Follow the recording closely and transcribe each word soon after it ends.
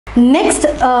Next,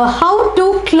 how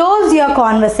to close your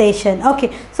conversation.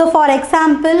 Okay, so for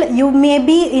example, you may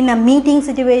be in a meeting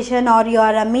situation, or you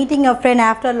are meeting a friend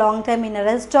after a long time in a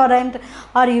restaurant,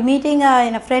 or you meeting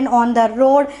a friend on the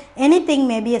road. Anything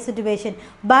may be a situation,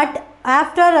 but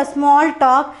after a small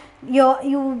talk,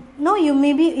 you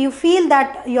maybe you feel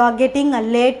that you are getting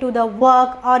late to the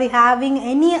work, or having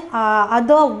any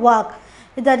other work,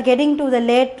 that getting to the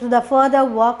late to the further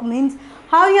work means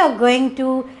how you are going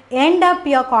to end up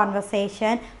your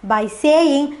conversation by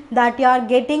saying that you are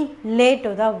getting late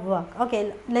to the work.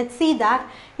 Okay, let's see that.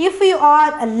 If you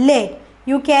are late,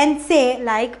 you can say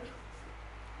like,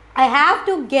 I have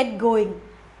to get going.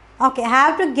 Okay,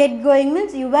 have to get going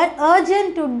means you were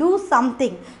urgent to do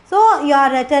something. So you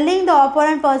are telling the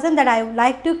opponent person that I would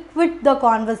like to quit the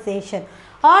conversation.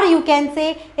 Or you can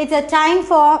say it's a time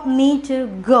for me to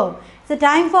go. It's a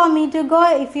time for me to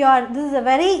go. If you are, this is a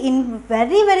very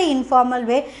informal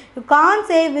way. You can't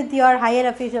say with your higher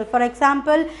official. For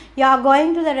example, you are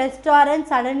going to the restaurant,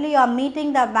 suddenly you are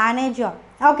meeting the manager.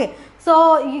 Okay,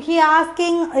 so he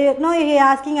asking, he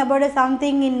asking about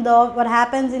something in the what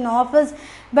happens in office,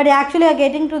 but actually are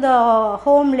getting to the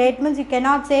home late means you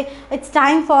cannot say it's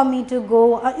time for me to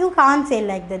go. You can't say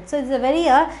like that. So it's a very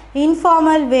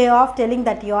informal way of telling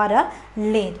that you are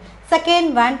late.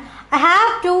 Second one, I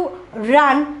have to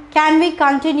run. Can we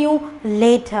continue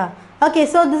later? Okay,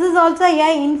 so this is also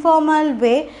a informal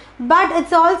way, but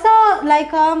it's also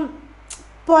like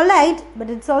polite, but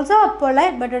it's also a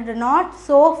polite but it's not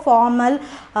so formal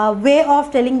way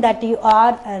of telling that you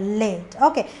are late.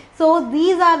 Okay, so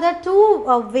these are the two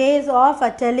ways of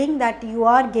telling that you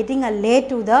are getting late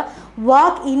to the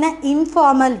work in an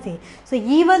informal way. So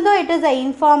even though it is a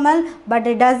informal, but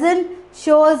it doesn't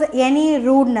shows any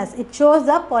rudeness, it shows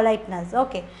the politeness.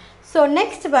 Okay, so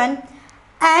next one,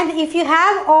 and if you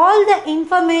have all the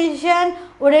information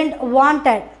wouldn't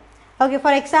wanted. Okay,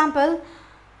 for example,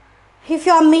 if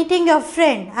you are meeting your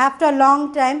friend after a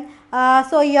long time,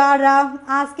 so you are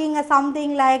asking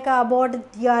something like about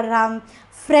your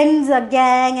friends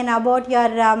gang, and about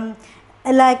your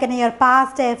like in your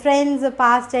past friends,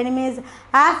 past enemies.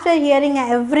 After hearing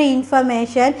every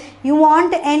information, you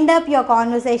want to end up your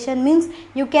conversation means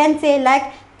you can say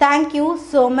like, thank you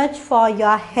so much for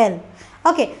your help.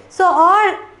 Okay, so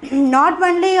or not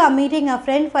only you are meeting a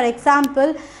friend, for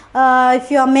example,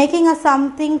 if you are making a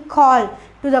something call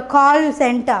to the call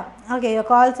center. Okay, your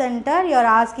call center, you are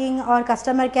asking, or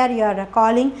customer care you are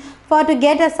calling for to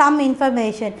get some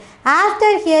information.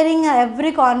 After hearing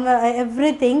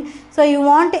everything, so you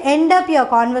want to end up your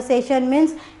conversation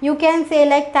means you can say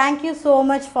like, thank you so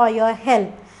much for your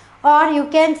help, or you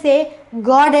can say,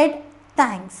 got it,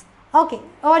 thanks. Okay,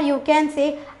 or you can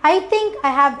say, I think I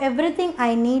have everything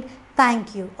I need,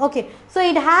 thank you. Okay, so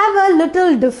it have a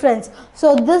little difference.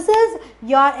 So this is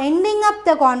you're ending up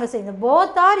the conversation.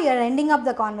 Both are you're ending up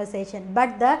the conversation,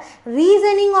 but the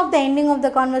reasoning of the ending of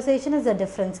the conversation is the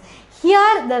difference.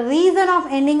 Here the reason of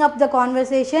ending up the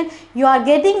conversation, you are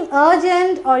getting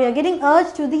urgent, or you're getting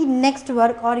urged to the next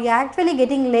work, or you're actually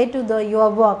getting late to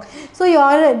your work. So you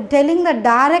are telling the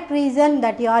direct reason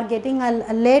that you are getting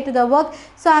late to the work.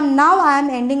 So I am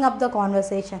ending up the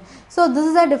conversation. So this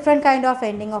is a different kind of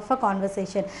ending of a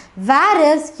conversation.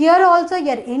 Whereas here also you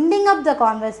are ending up the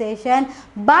conversation,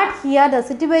 but here the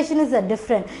situation is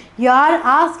different. You are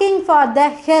asking for the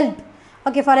help.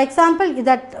 Okay, for example,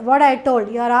 that what I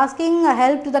told, you are asking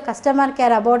help to the customer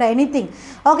care about anything.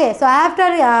 Okay, so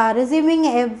after receiving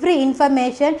every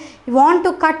information, you want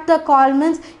to cut the call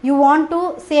means you want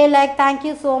to say like, thank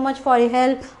you so much for your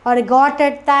help, or got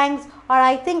it, thanks, or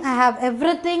I think I have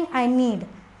everything I need,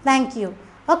 thank you.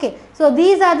 Okay, so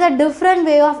these are the different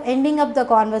way of ending up the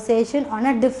conversation on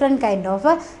a different kind of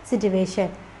a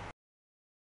situation.